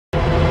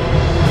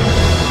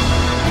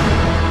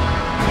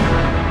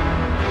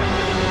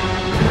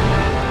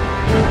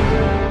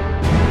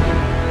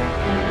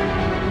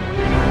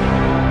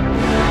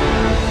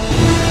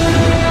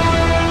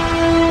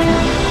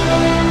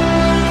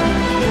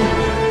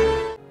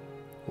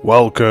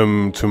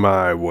Welcome to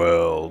my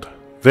world.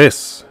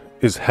 This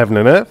is Heaven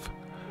and Earth,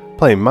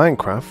 playing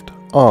Minecraft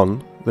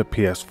on the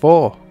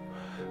PS4.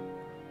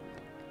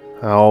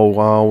 How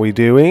are we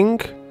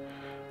doing?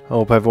 I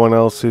hope everyone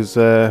else is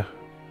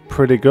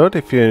pretty good.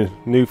 If you're a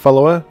new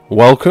follower,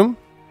 welcome.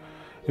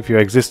 If you're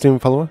an existing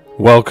follower,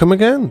 welcome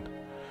again.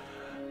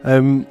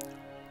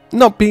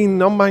 Not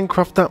been on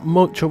Minecraft that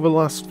much over the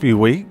last few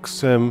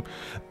weeks.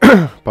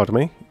 Pardon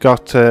me.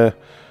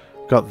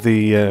 Got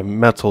the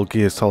Metal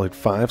Gear Solid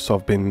 5, so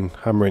I've been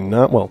hammering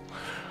that, well,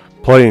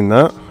 playing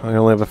that. I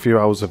only have a few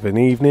hours of an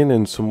evening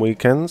and some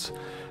weekends,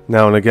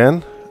 now and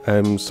again.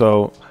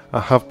 So I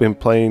have been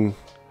playing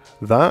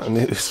that, and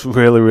it's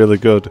really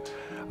good.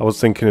 I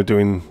was thinking of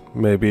doing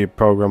maybe a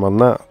program on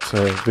that,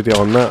 video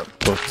on that,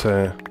 but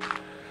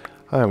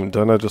I haven't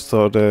done. I just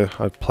thought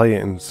I'd play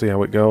it and see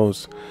how it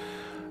goes.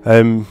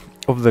 Other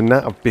than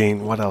that,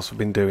 what else have I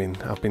been doing?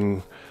 I've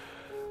been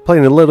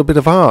playing a little bit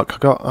of Ark. I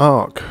got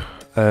Ark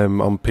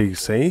on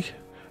PC,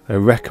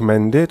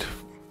 recommended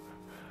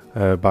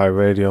by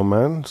Radio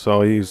Man.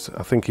 So I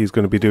think he's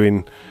going to be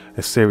doing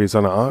a series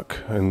on Ark,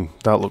 and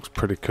that looks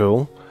pretty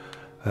cool.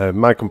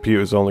 My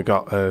computer's only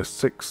got a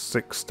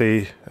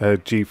 660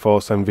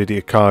 GeForce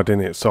NVIDIA card in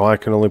it, so I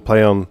can only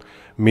play on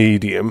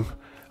medium.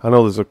 I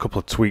know there's a couple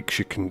of tweaks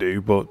you can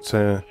do, but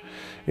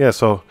yeah,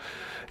 so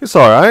it's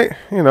alright,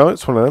 you know,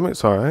 it's one of them,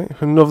 it's alright.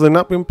 And other than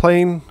that, I've been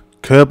playing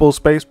Kerbal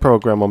Space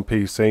Program on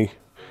PC.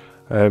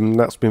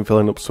 That's been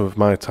filling up some of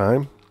my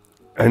time,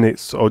 and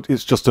it's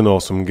just an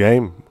awesome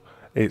game.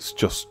 It's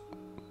just,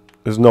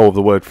 there's no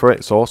other word for it,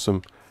 it's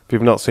awesome. If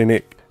you've not seen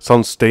it, it's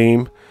on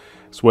Steam,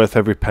 it's worth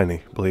every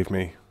penny, believe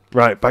me.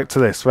 Right, back to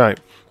this, right.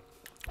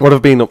 What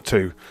I've been up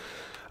to.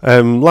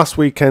 Last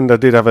weekend I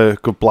did have a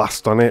good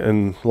blast on it,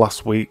 and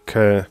last week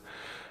had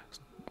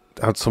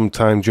some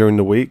time during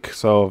the week,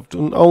 so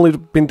I've only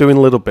been doing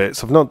little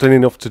bits. I've not done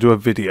enough to do a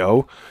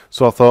video,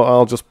 so I thought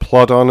I'll just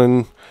plod on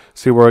and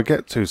see where I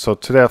get to. So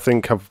today I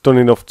think I've done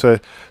enough to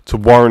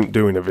warrant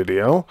doing a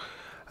video,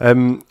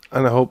 and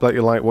I hope that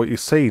you like what you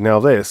see. Now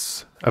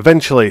this,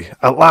 eventually,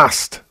 at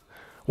last,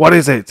 what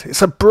is it?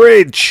 It's a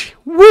bridge!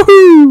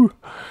 Woohoo!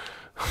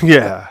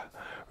 Yeah,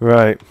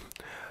 right.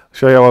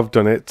 Show you how I've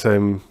done it.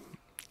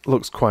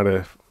 Looks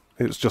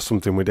it's just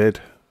something we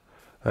did.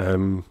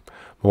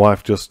 My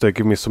wife just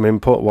gave me some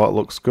input, what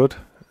looks good.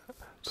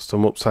 Just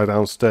some upside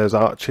down stairs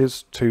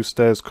arches, 2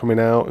 stairs coming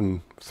out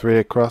and 3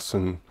 across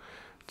and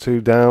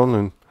 2 down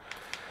and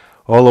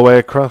all the way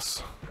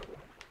across.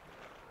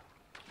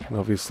 And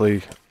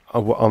obviously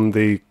on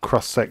the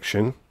cross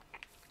section,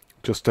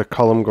 just a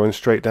column going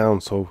straight down,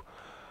 so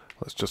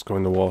let's just go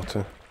in the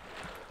water.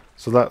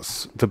 So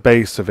that's the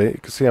base of it.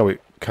 You can see how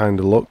it kind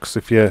of looks.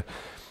 If you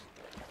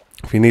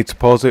need to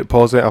pause it,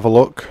 have a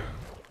look.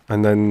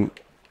 And then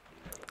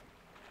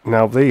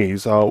now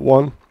these are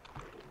 1,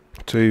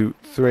 2,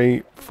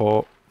 3,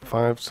 4,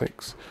 5,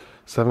 6,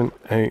 7,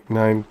 8,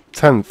 9,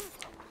 10th.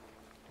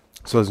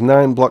 So there's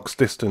 9 blocks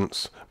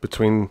distance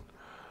between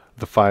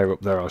the fire up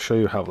there. I'll show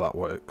you how that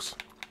works.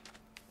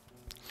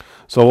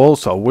 So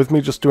also, with me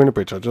just doing a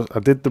bridge, I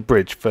did the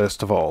bridge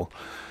first of all,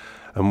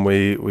 and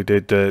we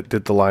did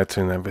the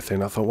lighting and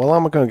everything. I thought, well, how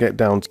am I going to get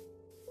down to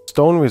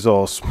stone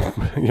resource?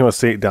 You know, I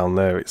see it down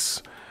there.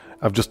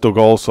 I've just dug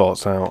all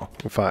sorts out.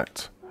 In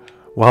fact,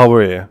 while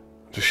we're here,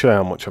 to show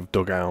how much I've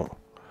dug out.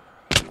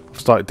 I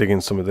started digging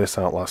some of this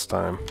out last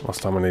time.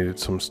 Last time I needed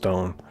some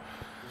stone.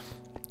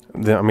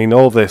 I mean,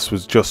 all this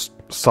was just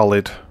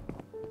solid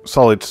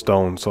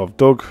stone. So I've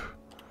dug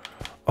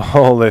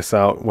all this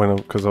out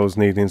because I was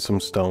needing some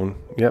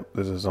stone. Yep,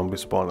 there's a zombie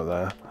spawner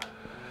there.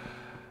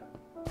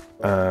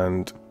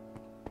 And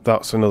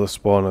that's another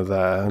spawner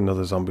there,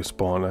 another zombie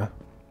spawner.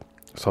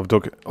 So I've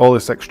dug all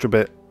this extra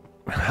bit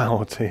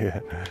out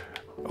here.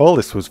 All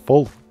this was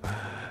full.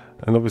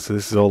 And obviously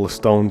this is all the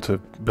stone to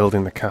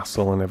building the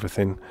castle and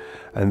everything.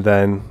 And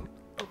then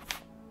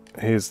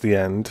here's the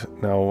end.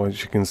 Now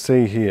as you can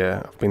see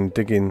here, I've been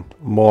digging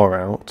more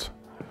out.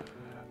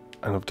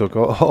 And I've dug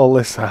all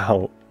this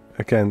out.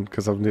 Again,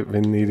 because I've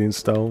been needing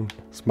stone.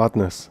 It's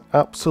madness.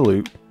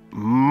 Absolute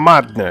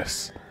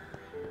madness.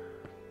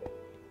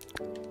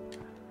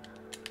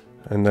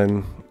 And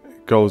then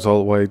it goes all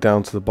the way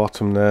down to the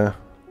bottom there.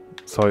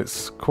 So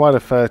it's quite a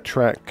fair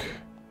trek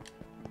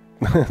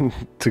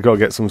to go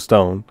get some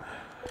stone.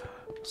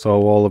 So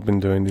all I've been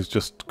doing is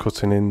just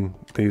cutting in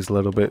these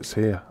little bits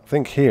here. I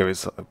think here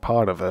is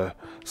part of a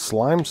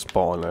slime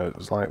spawner.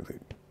 It's like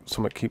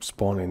something keeps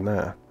spawning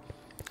there.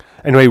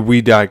 Anyway,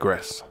 we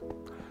digress.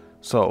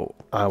 So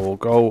I will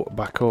go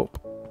back up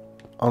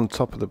on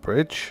top of the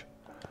bridge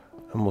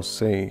and we'll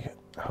see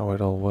how it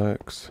all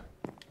works.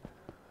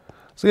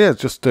 So yeah,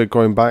 just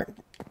going back,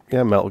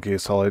 yeah, Metal Gear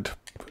Solid.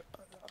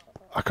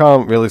 I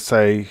can't really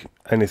say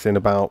anything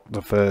about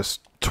the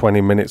first 20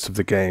 minutes of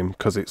the game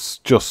because it's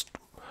just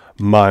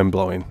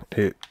mind-blowing.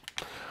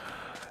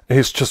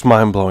 It's just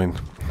mind-blowing.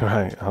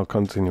 Right, I'll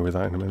continue with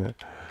that in a minute.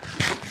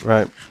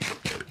 Right,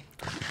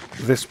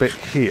 this bit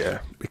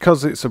here,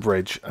 because it's a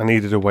bridge, I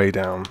needed a way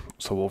down.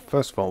 So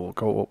first of all, we'll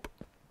go up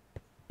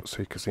so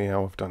you can see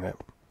how I've done it.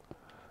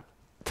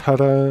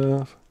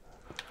 Ta-da!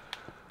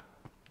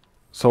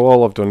 So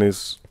all I've done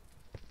is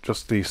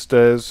just the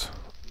stairs,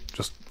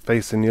 just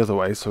facing the other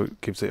way, so it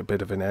gives it a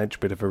bit of an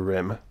edge, bit of a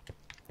rim.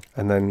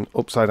 And then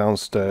upside down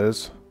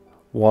stairs,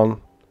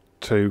 1,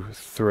 2,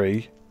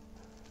 3.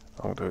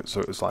 I'll do it so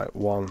it's like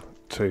 1,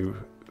 2,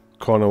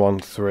 corner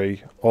 1,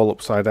 3, all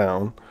upside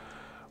down,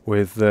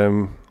 with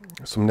some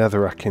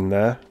netherrack in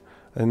there,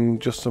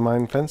 and just some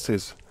iron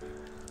fences.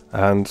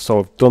 And so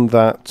I've done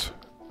that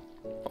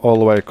all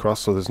the way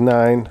across, so there's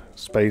 9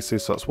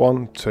 spaces, so that's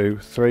 1, 2,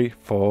 3,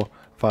 4,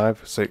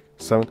 5, 6,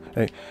 7,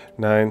 8,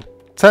 9,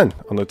 10.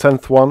 On the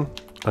 10th one,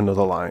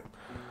 another line.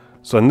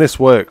 So and this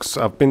works.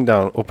 I've been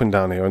up and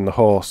down here in the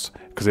horse,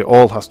 because it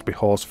all has to be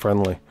horse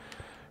friendly,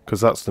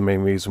 because that's the main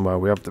reason why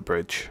we have the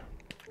bridge.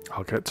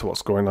 I'll get to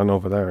what's going on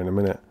over there in a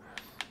minute.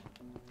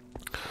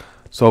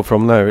 So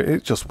from there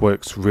it just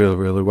works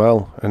really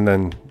well, and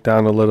then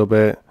down a little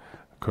bit,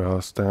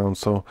 across, down.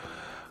 So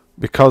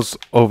because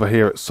over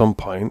here at some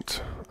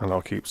point, and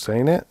I'll keep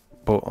saying it,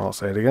 but I'll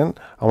say it again,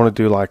 I want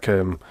to do like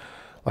a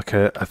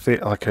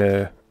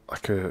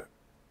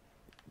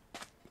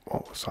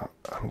what was that?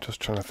 I'm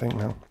just trying to think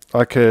now.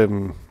 Like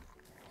a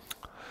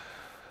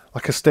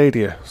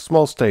stadia,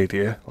 small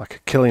stadia, like a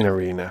killing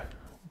arena,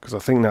 because I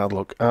think that'd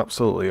look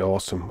absolutely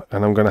awesome.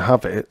 And I'm going to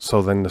have it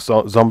so then the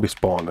zombie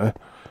spawner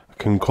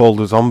can call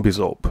the zombies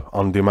up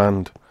on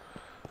demand.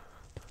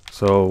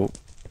 So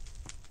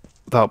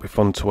that'll be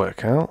fun to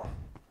work out.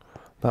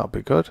 That'll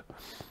be good.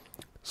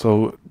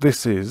 So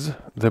this is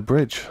the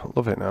bridge.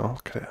 Love it now.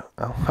 Look at it.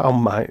 How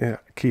mighty. I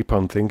keep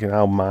on thinking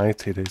how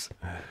mighty it is.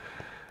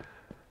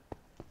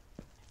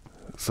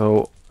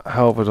 So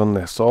how have I done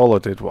this? All I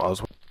did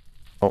was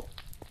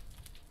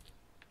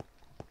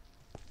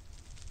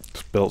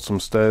just built some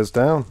stairs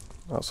down.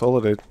 That's all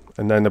I did.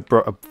 And then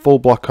a full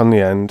block on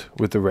the end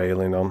with the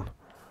railing on,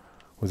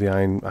 with the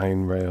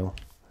iron rail.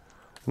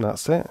 And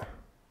that's it.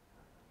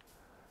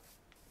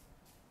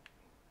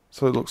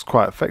 So it looks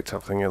quite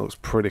effective. I think it looks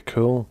pretty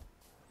cool.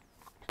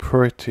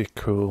 Pretty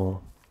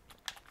cool.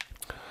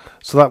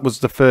 So that was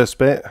the first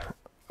bit.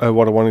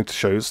 What I wanted to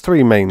show you. There's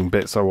 3 main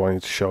bits I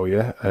wanted to show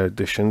you.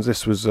 Additions.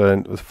 This was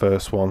the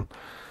first one.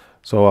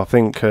 So I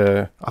think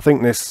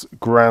this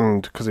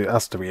grand, because it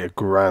has to be a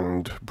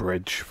grand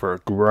bridge for a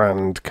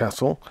grand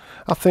castle.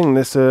 I think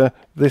this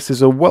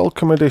is a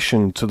welcome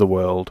addition to the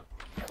world.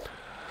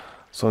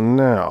 So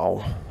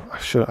now I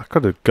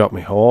could have got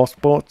my horse,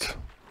 but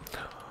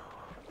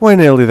we're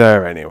nearly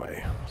there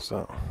anyway.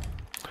 So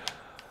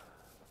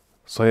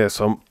yeah.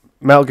 So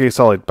Metal Gear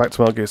Solid. Back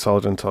to Metal Gear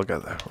Solid until I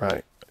get there.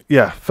 Right.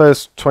 Yeah,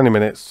 first 20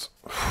 minutes,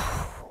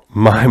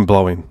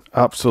 mind-blowing,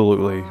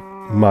 absolutely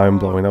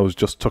mind-blowing. I was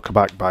just took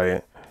aback by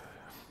it.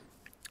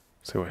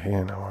 See, we're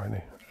here now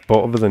already.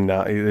 But other than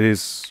that, it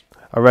is,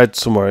 I read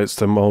somewhere it's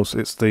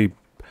the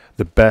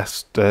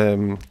best,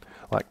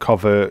 like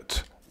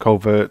covert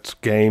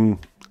game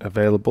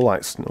available,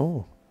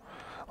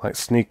 like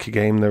sneaky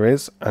game there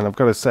is. And I've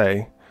got to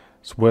say,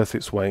 it's worth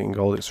its weight in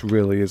gold. It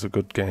really is a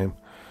good game.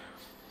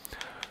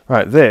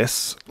 Right,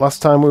 this,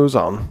 last time we was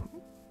on,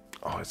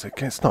 oh,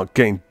 it's not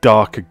getting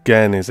dark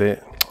again, is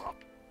it?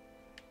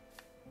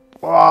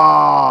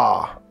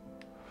 Ah!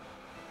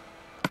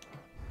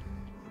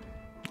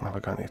 Have I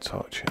got any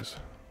torches?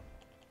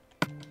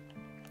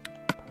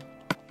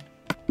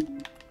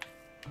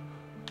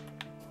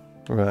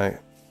 Right.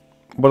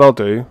 What I'll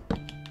do,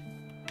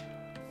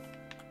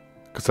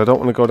 because I don't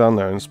want to go down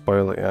there and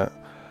spoil it yet,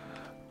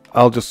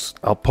 I'll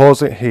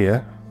pause it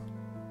here,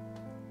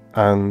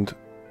 and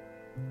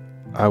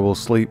I will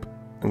sleep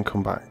and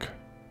come back.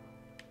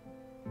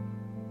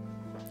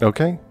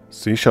 Okay,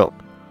 see you shortly.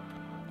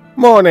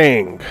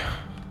 Morning!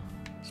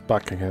 It's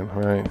back again,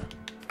 right.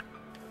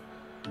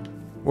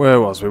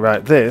 Where was we?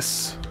 Right,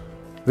 this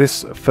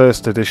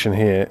first edition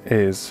here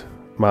is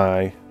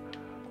my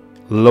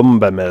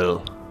lumber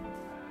mill.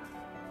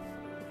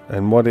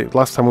 And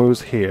last time we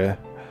was here,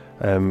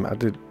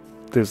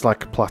 there's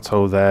like a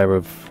plateau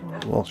there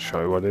I'll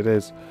show you what it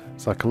is.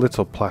 It's like a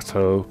little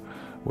plateau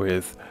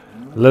with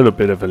a little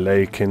bit of a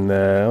lake in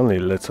there, only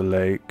a little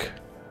lake.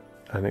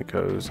 And it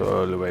goes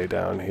all the way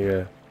down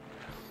here.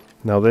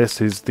 Now this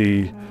is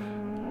the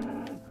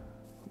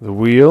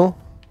wheel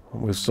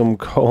with some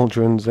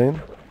cauldrons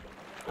in.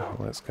 Oh,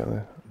 let's get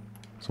there.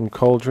 Some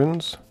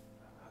cauldrons.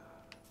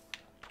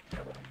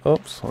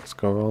 Oops, let's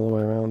go all the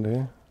way around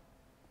here.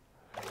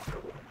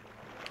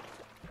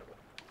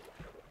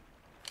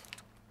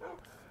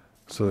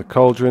 So the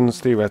cauldrons,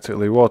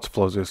 theoretically, water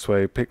flows this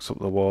way, picks up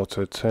the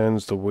water,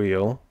 turns the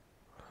wheel,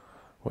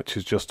 which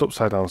is just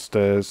upside down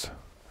stairs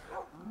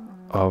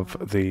of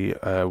the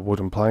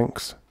wooden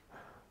planks.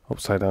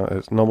 Upside down,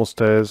 it's normal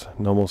stairs,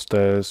 and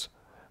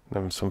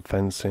then some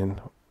fencing,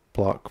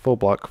 full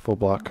block,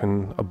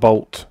 and a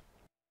bolt.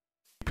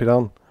 Keep it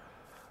on.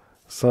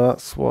 So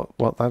that's what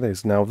that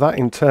is. Now that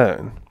in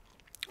turn,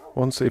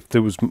 if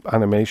there was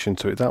animation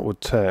to it, that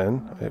would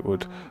turn. It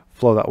would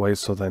flow that way.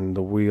 So then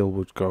the wheel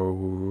would go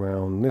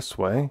around this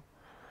way.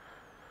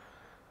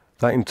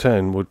 That in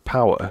turn would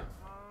power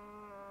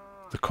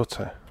the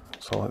cutter.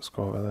 So let's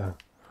go over there.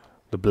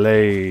 The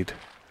blade.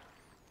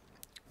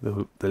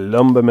 the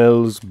lumber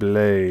mill's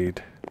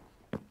blade,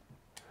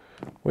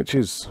 which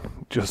is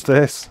just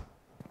this.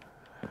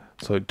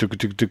 So and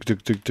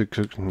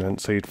then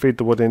so you'd feed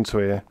the wood into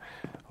here,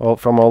 all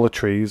from all the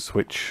trees,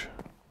 which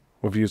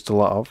we've used a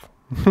lot of,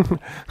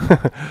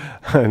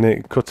 and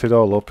it cut it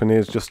all up. And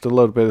here's just a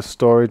little bit of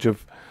storage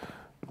of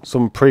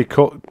some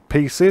pre-cut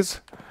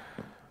pieces.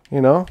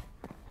 You know,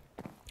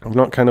 I've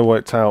not kind of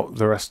worked out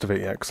the rest of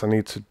it yet because I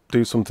need to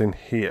do something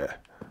here,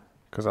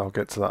 because I'll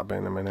get to that bit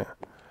in a minute.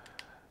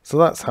 So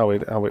that's how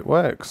it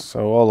works.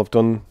 So all I've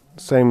done,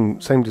 same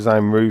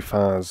design roof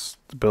as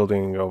the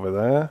building over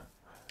there,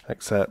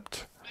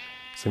 except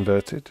it's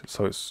inverted.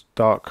 So it's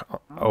dark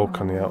oak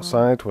on the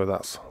outside, where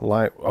that's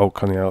light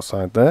oak on the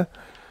outside there.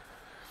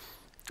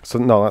 So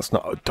no, that's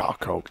not a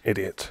dark oak,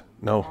 idiot.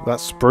 No,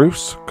 that's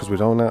spruce, because I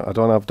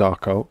don't have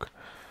dark oak.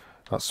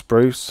 That's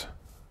spruce.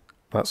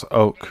 That's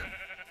oak.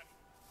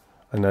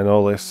 And then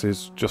all this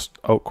is just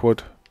oak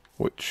wood,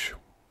 which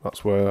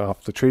that's where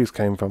half the trees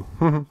came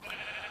from.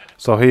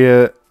 So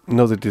here,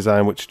 another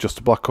design which is just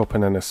a block up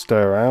and then a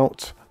stir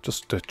out,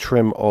 just to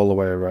trim all the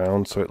way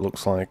around so it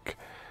looks like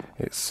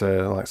it's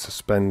like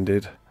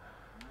suspended.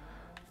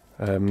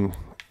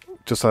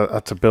 Just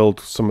had to build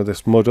some of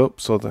this mud up,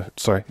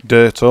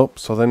 dirt up,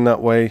 so then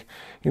that way,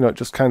 you know, it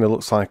just kind of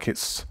looks like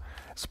it's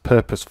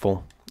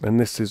purposeful. And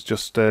this is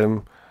just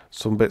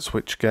some bits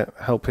which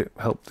help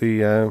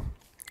the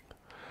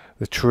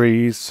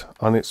trees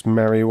on its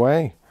merry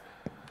way.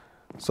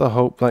 So I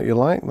hope that you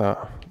like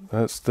that.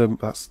 That's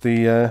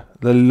the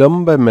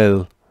lumber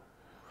mill.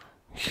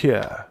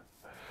 Yeah.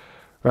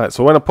 Right,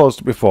 so when I paused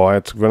it before, I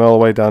had to run all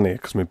the way down here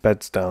because my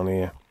bed's down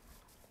here.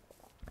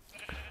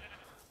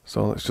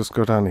 So let's just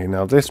go down here.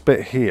 Now this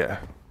bit here,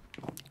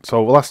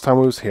 so last time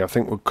we was here, I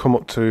think we'd come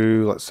up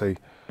to, let's see,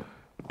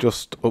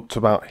 just up to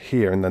about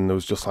here, and then there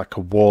was just like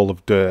a wall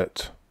of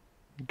dirt.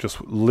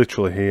 Just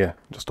literally here,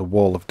 just a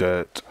wall of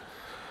dirt.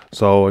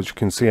 So as you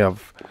can see,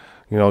 I've,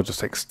 you know,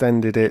 just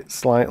extended it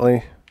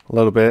slightly, a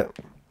little bit.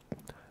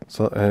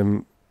 So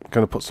I'm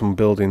going to put some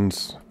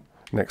buildings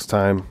next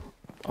time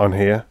on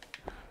here.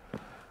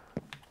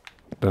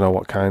 Don't know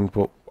what kind,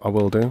 but I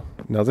will do.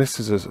 Now this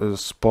is a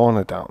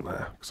spawner down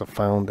there, because I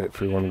found it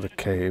through one of the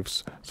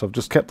caves. So I've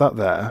just kept that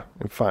there.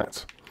 In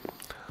fact,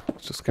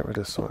 let's just get rid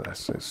of some of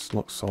this. It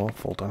looks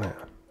awful, doesn't it?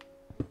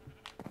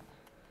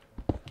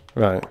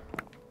 Right.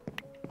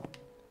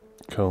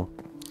 Cool.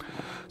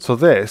 So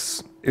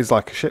this is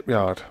like a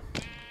shipyard.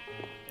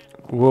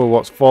 Whoa,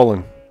 what's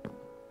fallen?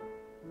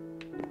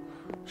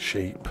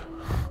 Sheep.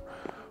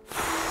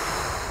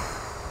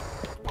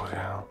 Bloody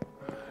hell.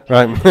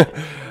 Right.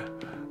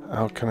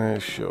 How can I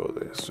show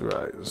this?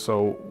 Right.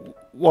 So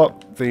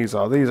what these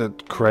are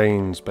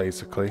cranes,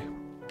 basically.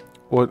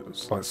 What?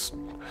 It's like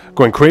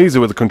going crazy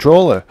with the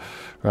controller.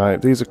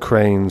 Right. These are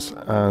cranes,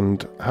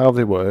 and how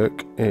they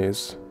work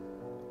is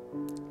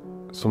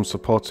some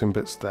supporting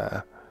bits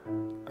there,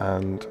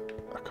 and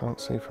I can't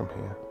see from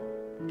here.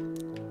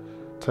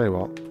 Tell you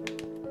what.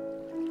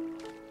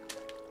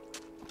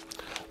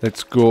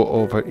 Let's go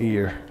over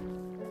here.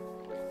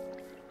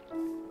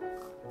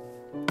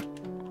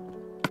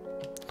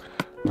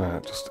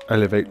 Just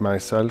elevate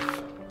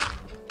myself.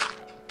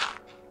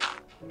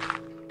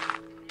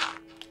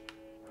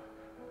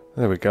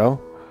 There we go.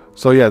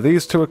 So yeah,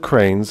 these two are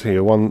cranes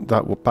here.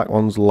 That back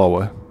one's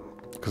lower,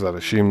 because I'd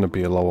assume there'd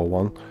be a lower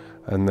one,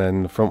 and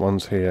then the front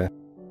one's here.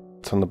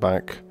 It's on the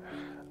back,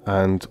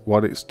 and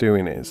what it's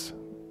doing is,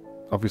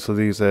 obviously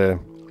these are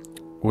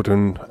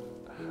wooden,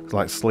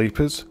 like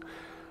sleepers,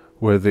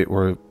 where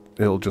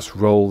it'll just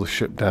roll the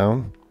ship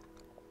down.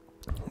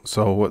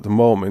 So at the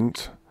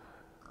moment,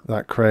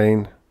 that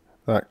crane,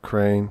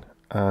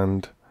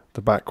 and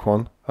the back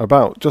one are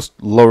about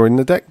just lowering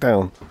the deck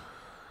down.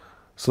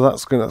 So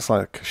that's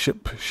like a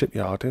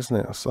shipyard, isn't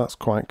it? So that's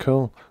quite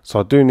cool.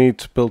 So I do need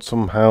to build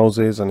some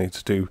houses. I need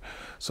to do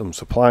some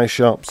supply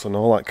shops and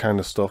all that kind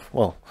of stuff.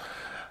 Well,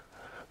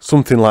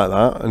 something like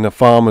that, and a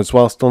farm as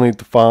well. Still need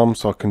the farm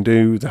so I can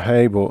do the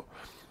hay,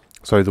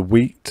 the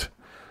wheat.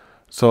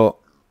 So,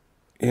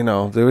 you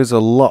know, there is a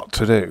lot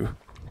to do.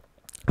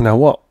 Now,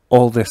 what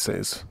all this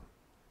is,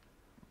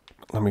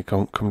 let me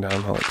come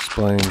down, I'll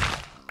explain.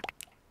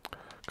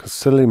 Because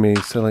silly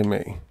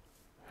me.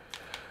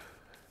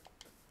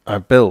 I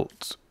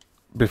built,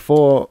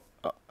 before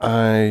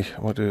I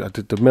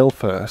did the mill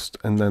first,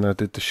 and then I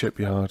did the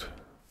shipyard.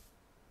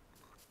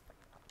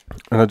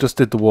 And I just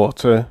did the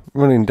water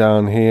running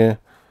down here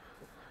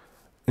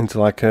into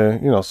like a,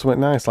 you know,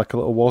 something nice, like a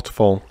little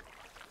waterfall.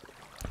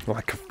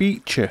 Like a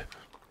feature.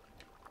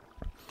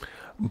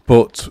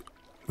 But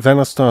then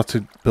I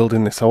started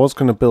building this. I was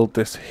going to build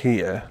this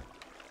here,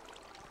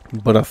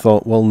 but I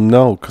thought, well,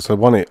 no, because I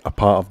want it a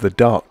part of the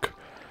dock.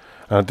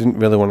 And I didn't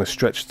really want to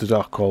stretch the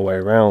dock all the way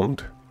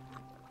around.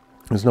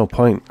 There's no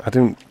point. I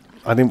didn't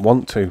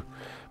want to,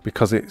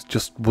 because it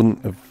just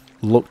wouldn't have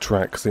looked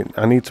right. Because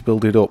I need to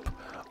build it up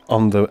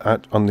on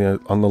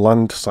the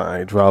land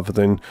side rather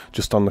than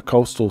just on the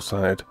coastal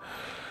side.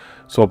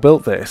 So I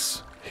built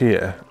this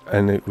here,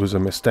 and it was a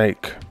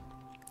mistake,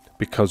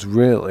 because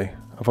really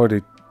I've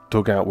already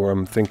dug out where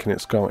I'm thinking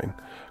it's going,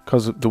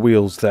 because the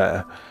wheel's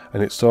there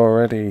and it's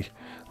already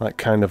like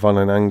kind of on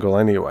an angle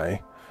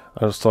anyway,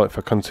 I just thought if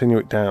I continue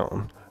it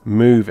down,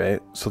 move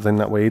it, so then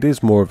that way it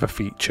is more of a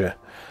feature,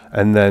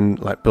 and then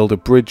like build a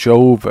bridge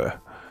over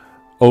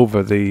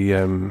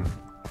the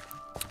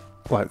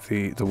like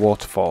the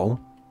waterfall,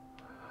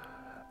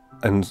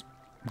 and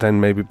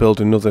then maybe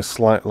build another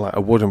slight, like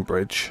a wooden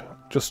bridge,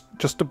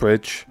 just a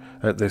bridge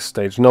at this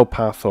stage, no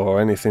path or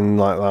anything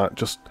like that,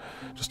 just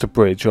a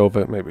bridge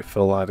over it, maybe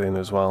fill that in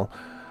as well,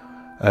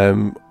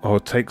 or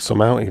take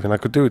some out even. I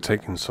could do with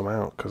taking some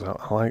out, because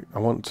I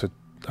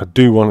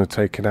do want to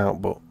take it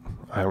out, but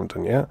I haven't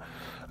done yet.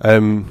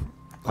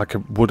 Like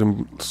a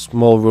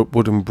small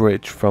wooden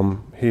bridge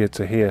from here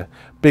to here,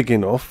 big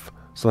enough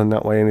so then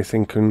that way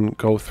anything can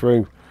go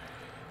through.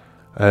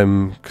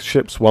 'Cause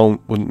ships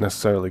wouldn't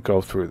necessarily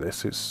go through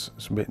this. It's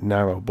a bit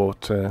narrow,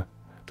 but the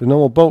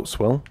normal boats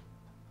will.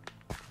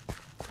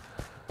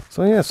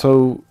 So yeah,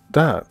 so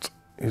that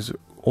is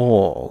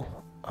all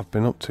I've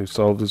been up to.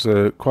 So there's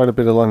quite a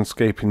bit of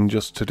landscaping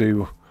just to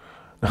do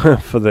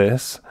for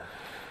this.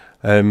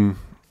 So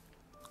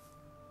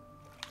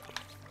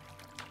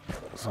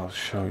I'll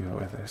show you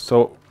with this.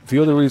 So the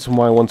other reason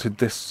why I wanted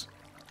this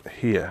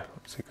here,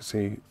 so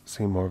you can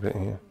see more of it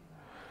here.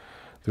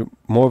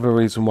 More of a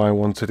reason why I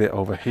wanted it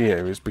over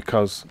here is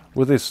because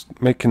with this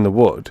making the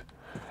wood,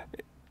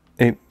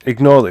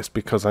 ignore this,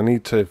 because I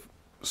need to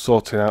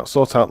sort out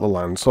the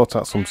land, sort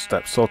out some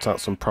steps, sort out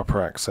some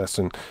proper access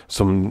and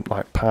some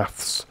like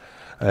paths,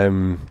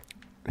 you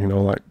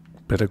know, like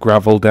bit of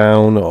gravel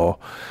down, or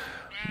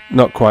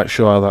not quite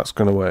sure how that's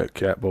going to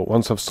work yet, but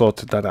once I've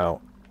sorted that out,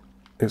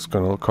 it's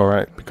going to look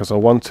alright, because I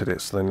wanted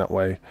it so then that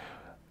way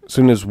as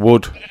soon as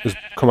wood has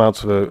come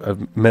out of a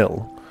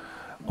mill,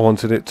 I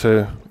wanted it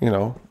to, you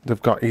know,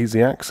 they've got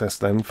easy access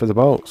then for the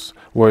boats.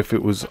 Where if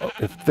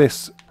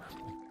this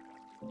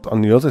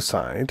on the other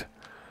side,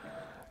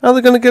 how are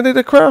they going to get it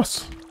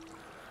across?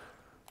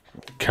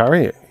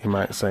 Carry it, you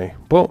might say.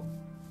 But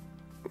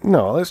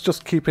no, let's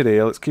just keep it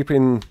here. Let's keep it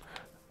in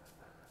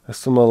a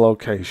similar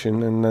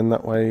location, and then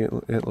that way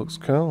it looks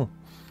cool.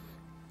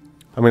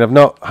 I mean, I've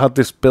not had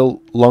this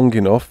built long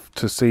enough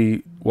to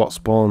see what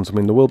spawns. I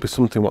mean, there will be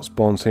something what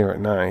spawns here at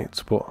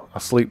night, but I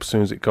sleep as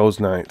soon as it goes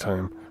night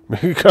time.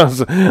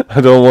 Because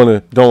I don't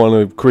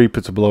want a creeper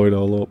to blow it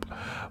all up.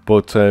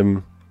 But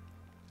I've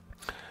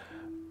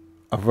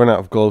run out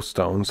of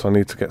glowstone, so I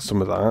need to get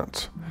some of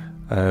that.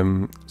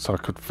 So I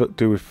could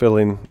do with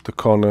filling the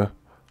corner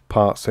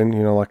parts in,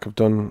 you know, like I've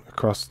done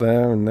across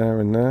there and there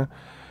and there.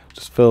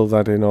 Just fill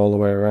that in all the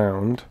way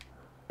around.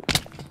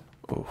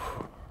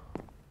 Oof.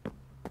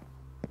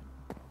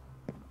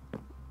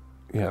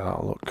 Yeah,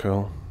 that'll look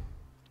cool.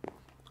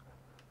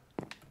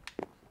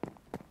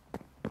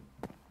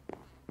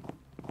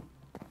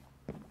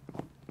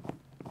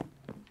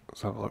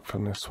 Let's have a look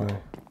from this way.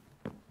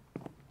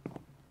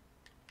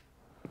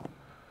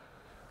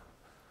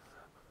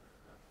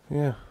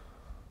 Yeah.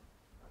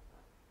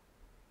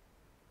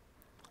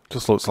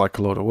 Just looks like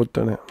a load of wood,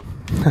 doesn't it?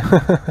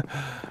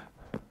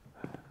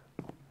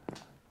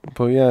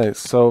 But yeah,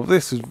 so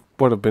this is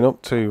what I've been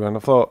up to, and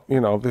I thought,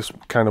 you know, this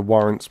kind of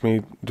warrants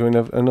me doing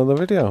another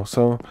video.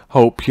 So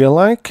hope you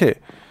like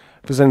it.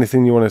 If there's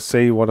anything you want to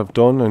see what I've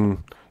done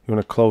and you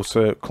want a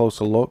closer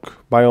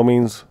look, by all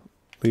means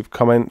leave a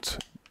comment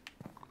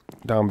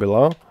down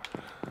below,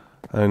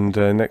 and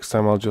next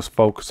time I'll just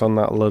focus on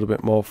that a little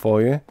bit more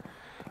for you.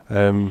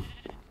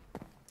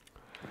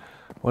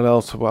 What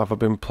else have I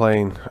been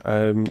playing?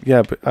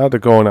 Yeah, but I had to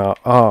go on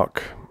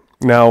Ark.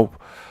 Now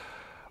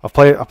I've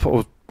played I've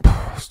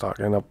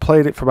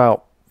played it for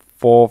about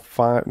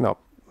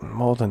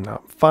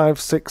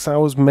 5-6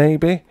 hours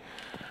maybe.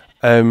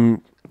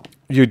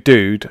 You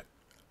dude,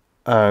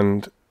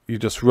 and you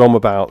just roam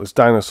about. There's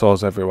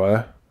dinosaurs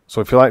everywhere. So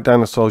if you like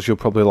dinosaurs, you'll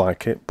probably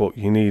like it, but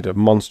you need a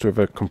monster of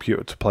a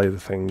computer to play the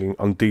thing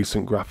on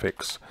decent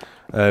graphics.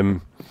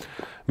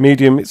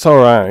 Medium, it's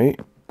alright.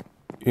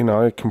 You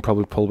know, it can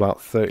probably pull about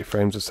 30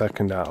 frames a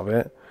second out of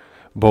it,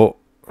 but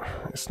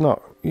it's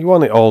not. You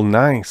want it all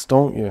nice,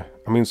 don't you?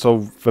 I mean,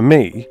 so for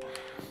me,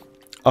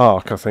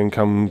 Ark, I think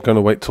I'm going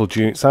to wait till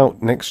June. It's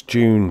out next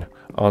June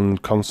on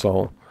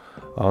console,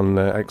 on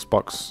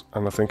Xbox,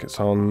 and I think it's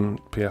on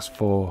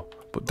PS4,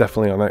 but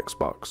definitely on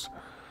Xbox.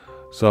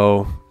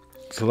 So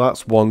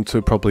that's one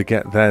to probably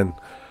get then,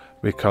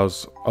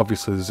 because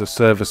obviously there's a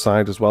server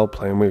side as well,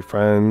 playing with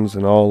friends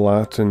and all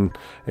that, and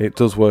it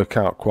does work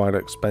out quite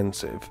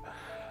expensive,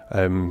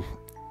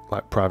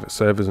 like private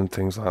servers and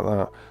things like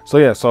that. So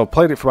yeah, so I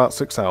played it for about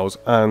 6 hours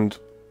and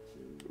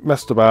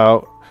messed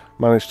about,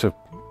 managed to.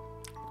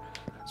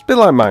 It's a bit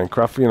like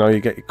Minecraft, you know,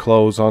 you get your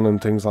clothes on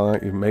and things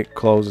like that. You make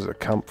clothes as a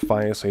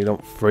campfire so you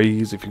don't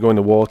freeze. If you go in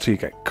the water, you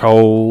get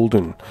cold,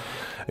 and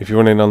if you're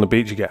running on the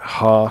beach, you get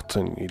hot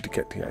and you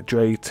get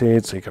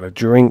dehydrated, so you gotta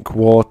drink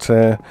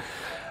water.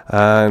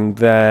 And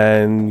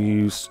then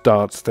you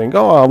start to think,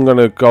 oh, I'm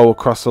gonna go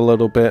across a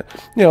little bit.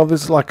 You know,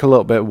 there's like a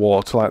little bit of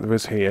water like there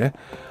is here.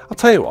 I'll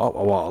tell you what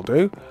I'll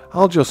do.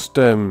 I'll just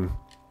jump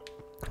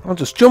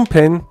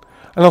in.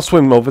 and I'll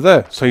swim over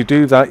there. So you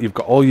do that, you've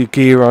got all your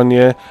gear on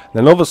you, and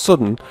then all of a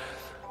sudden,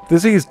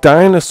 there's these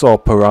dinosaur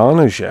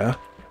piranhas, yeah,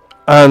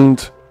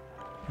 and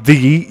they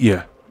eat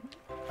you.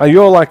 And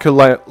you're like a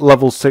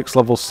level 6,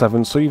 level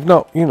 7, so you've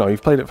not, you know,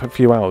 you've played it for a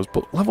few hours,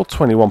 but level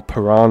 21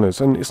 piranhas,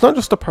 and it's not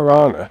just a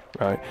piranha,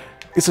 right?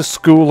 It's a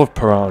school of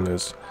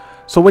piranhas.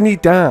 So when you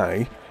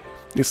die,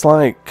 it's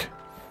like,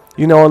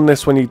 you know, on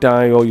this, when you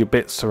die, all your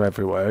bits are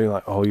everywhere,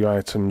 like all your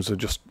items are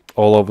just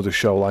all over the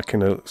show, like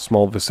in a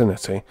small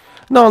vicinity.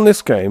 No, in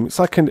this game, it's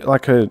like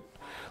a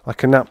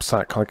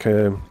knapsack, like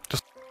a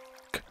just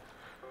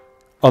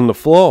on the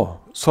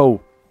floor.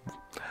 So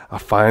I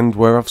find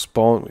where I've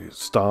spawned. You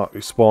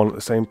spawn at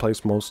the same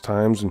place most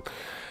times, and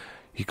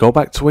you go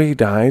back to where you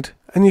died,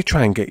 and you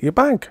try and get your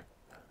bag.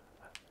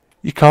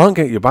 You can't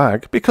get your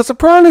bag because the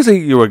piranhas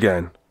eat you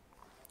again.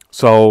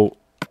 So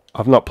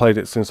I've not played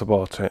it since I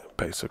bought it.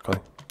 Basically,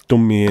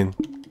 done me in.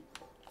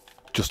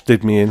 Just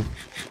did me in.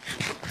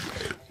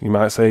 You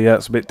might say, yeah,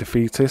 it's a bit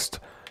defeatist.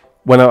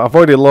 When I've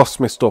already lost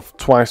my stuff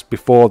twice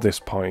before this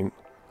point,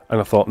 and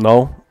I thought,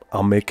 no,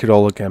 I'll make it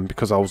all again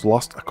because I was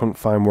lost. I couldn't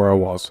find where I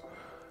was.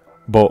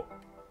 But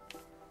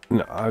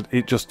no,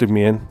 it just did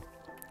me in.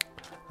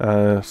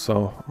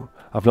 So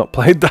I've not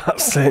played that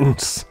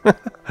since.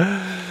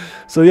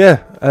 So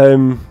yeah,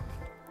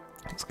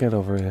 let's get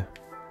over here.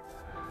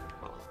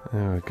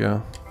 There we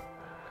go.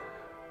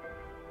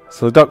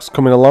 So the dock's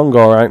coming along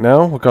all right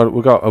now. We've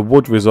got a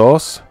wood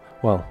resource.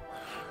 Well,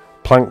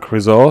 plank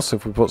resource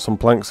if we put some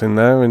planks in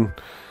there, and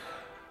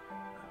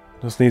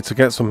just need to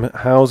get some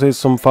houses,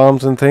 some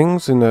farms and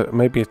things, and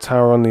maybe a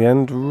tower on the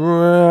end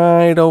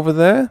right over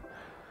there.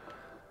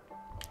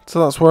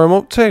 So that's where I'm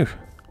up to.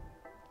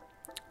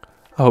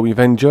 I hope you've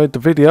enjoyed the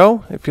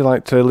video. If you'd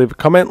like to leave a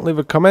comment, leave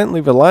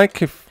a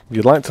like if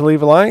you'd like to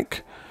leave a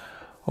like.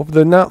 Other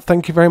than that,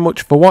 thank you very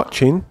much for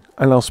watching,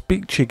 and I'll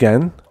speak to you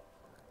again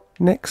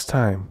next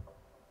time.